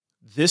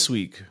This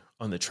week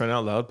on the Trent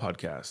Out Loud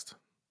podcast,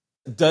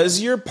 does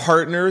your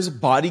partner's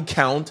body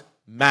count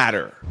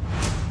matter?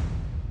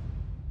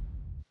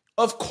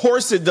 Of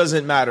course it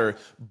doesn't matter,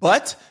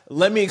 but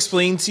let me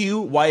explain to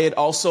you why it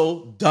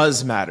also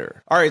does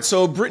matter. All right,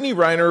 so Brittany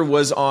Renner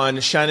was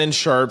on Shannon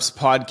Sharpe's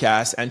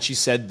podcast, and she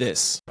said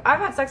this. I've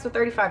had sex with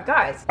 35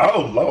 guys.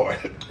 Oh, Lord.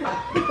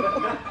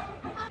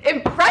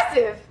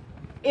 Impressive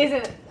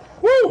isn't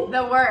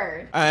the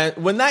word. And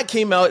when that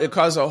came out, it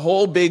caused a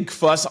whole big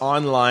fuss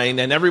online,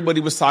 and everybody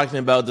was talking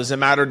about, does it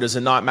matter, does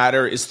it not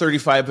matter? Is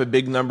 35 a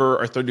big number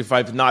or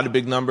 35 not a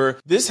big number?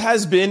 This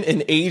has been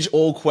an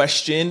age-old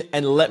question,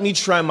 and let me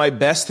try my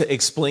best to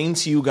explain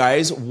to you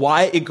guys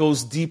why it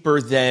goes deeper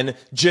than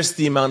just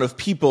the amount of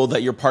people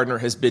that your partner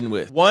has been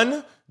with.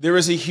 One, there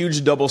is a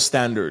huge double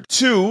standard.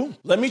 Two,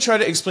 let me try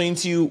to explain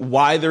to you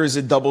why there is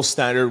a double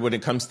standard when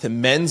it comes to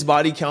men's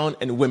body count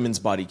and women's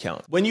body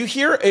count. When you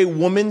hear a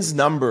woman's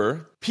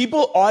number,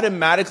 people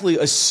automatically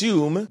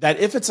assume that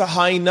if it's a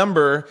high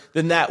number,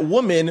 then that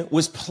woman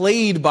was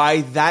played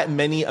by that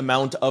many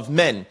amount of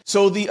men.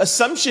 So the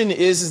assumption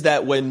is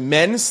that when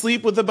men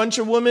sleep with a bunch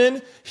of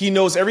women, he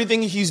knows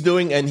everything he's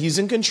doing and he's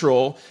in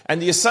control.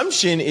 And the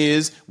assumption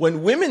is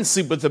when women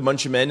sleep with a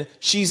bunch of men,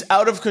 she's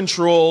out of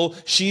control,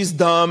 she's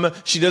dumb,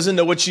 she doesn't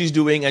know what she's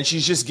doing, and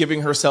she's just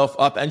giving herself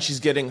up and she's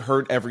getting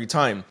hurt every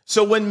time.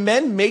 So when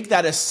men make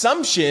that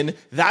assumption,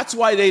 that's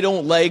why they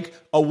don't like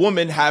a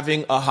woman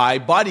having a high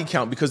body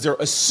count, because they're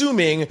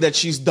assuming that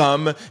she's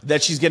dumb,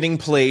 that she's getting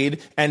played,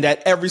 and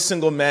that every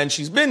single man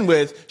she's been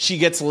with, she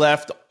gets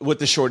left with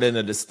the short end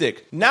of the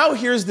stick. Now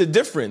here's the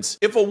difference.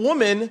 If a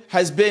woman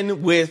has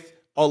been with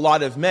a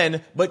lot of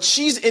men, but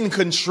she's in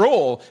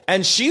control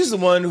and she's the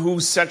one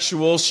who's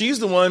sexual, she's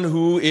the one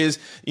who is,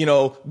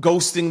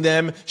 ghosting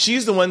them,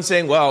 she's the one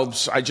saying, well,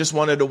 I just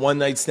wanted a one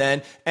night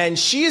stand, and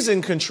she's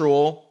in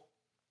control,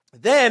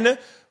 then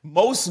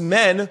most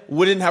men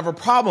wouldn't have a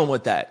problem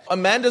with that. A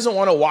man doesn't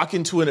want to walk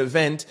into an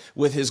event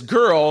with his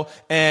girl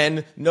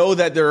and know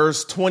that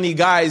there's 20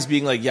 guys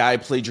being like, yeah, I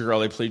played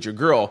your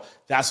girl.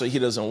 That's what he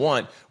doesn't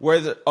want.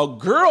 Where a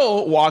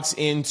girl walks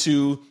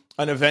into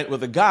an event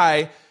with a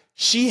guy,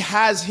 she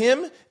has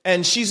him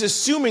and she's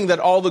assuming that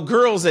all the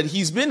girls that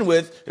he's been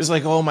with is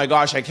like, oh my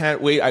gosh, I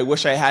can't wait. I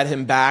wish I had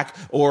him back,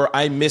 or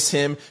I miss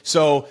him.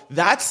 So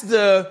that's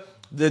the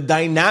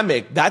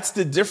dynamic, that's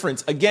the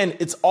difference. Again,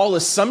 it's all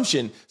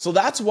assumption. So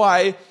that's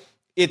why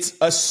it's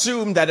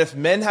assumed that if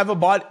men have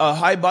a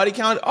high body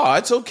count,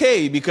 it's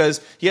okay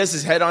because he has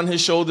his head on his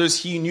shoulders.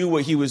 He knew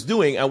what he was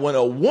doing. And when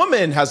a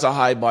woman has a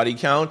high body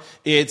count,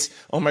 it's,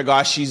 oh my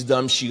gosh, she's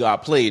dumb, she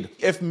got played.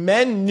 If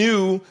men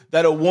knew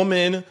that a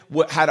woman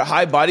had a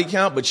high body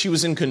count, but she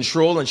was in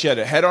control and she had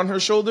a head on her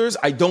shoulders,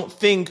 I don't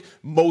think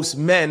most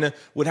men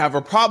would have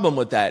a problem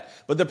with that.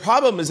 But the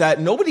problem is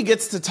that nobody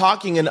gets to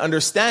talking and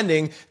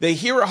understanding. They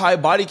hear a high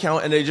body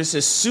count and they just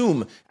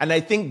assume. And I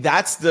think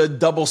that's the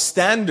double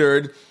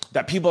standard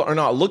that people are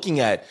not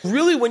looking at.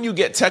 Really, when you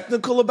get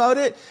technical about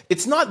it,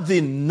 it's not the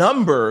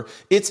number,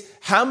 it's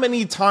how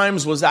many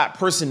times was that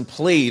person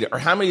played or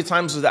how many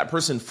times was that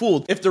person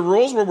fooled. If the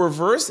roles were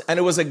reversed and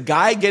it was a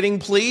guy getting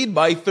played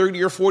by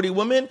 30 or 40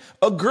 women,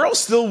 a girl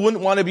still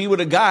wouldn't want to be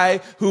with a guy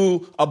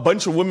who a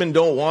bunch of women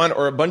don't want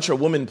or a bunch of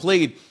women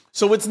played.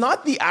 So it's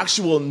not the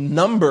actual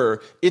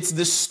number, it's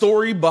the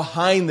story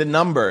behind the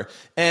number.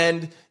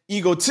 And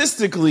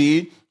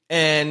egotistically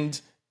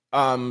and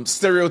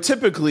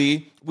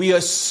stereotypically, we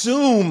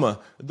assume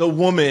the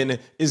woman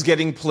is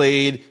getting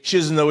played. She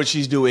doesn't know what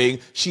she's doing.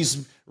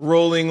 She's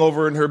rolling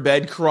over in her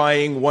bed,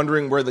 crying,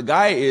 wondering where the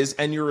guy is.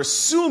 And you're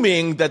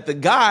assuming that the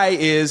guy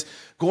is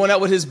going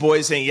out with his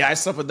boys saying, yeah, I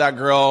slept with that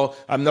girl.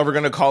 I'm never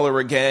going to call her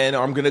again,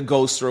 or I'm going to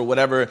ghost her or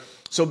whatever.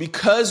 So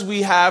because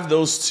we have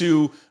those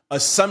two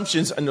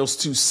assumptions and those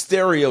two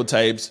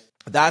stereotypes,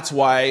 that's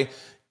why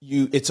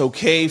it's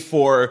okay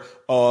for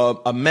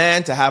a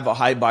man to have a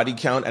high body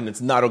count, and it's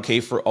not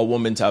okay for a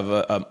woman to have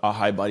a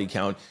high body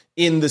count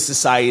in the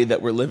society that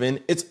we're living.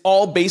 It's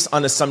all based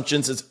on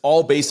assumptions. It's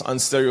all based on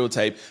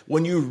stereotype.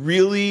 When you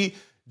really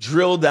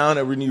drill down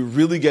and when you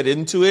really get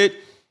into it,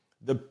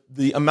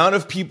 the amount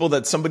of people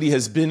that somebody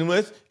has been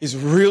with is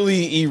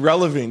really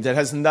irrelevant. That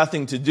has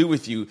nothing to do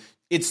with you.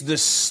 It's the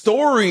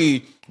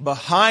story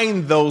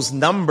behind those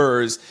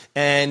numbers,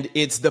 and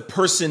it's the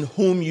person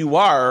whom you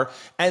are.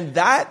 And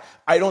that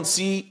I don't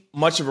see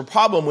much of a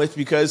problem with,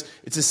 because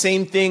it's the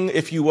same thing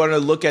if you want to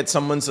look at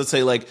someone's, let's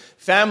say, like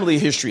family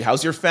history.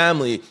 How's your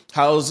family?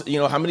 How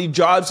many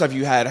jobs have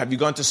you had? Have you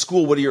gone to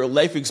school? What are your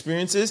life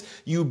experiences?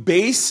 You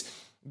base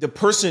the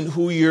person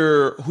who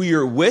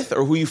you're with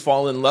or who you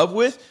fall in love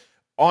with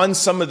on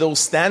some of those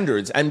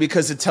standards, and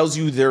because it tells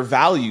you their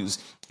values.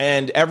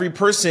 And every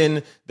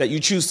person that you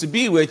choose to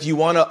be with, you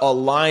want to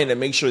align and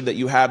make sure that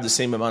you have the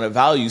same amount of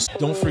values.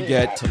 Don't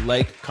forget to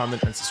like,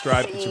 comment, and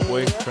subscribe. It's your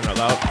boy, Trent Out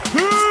Loud.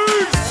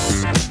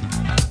 Peace!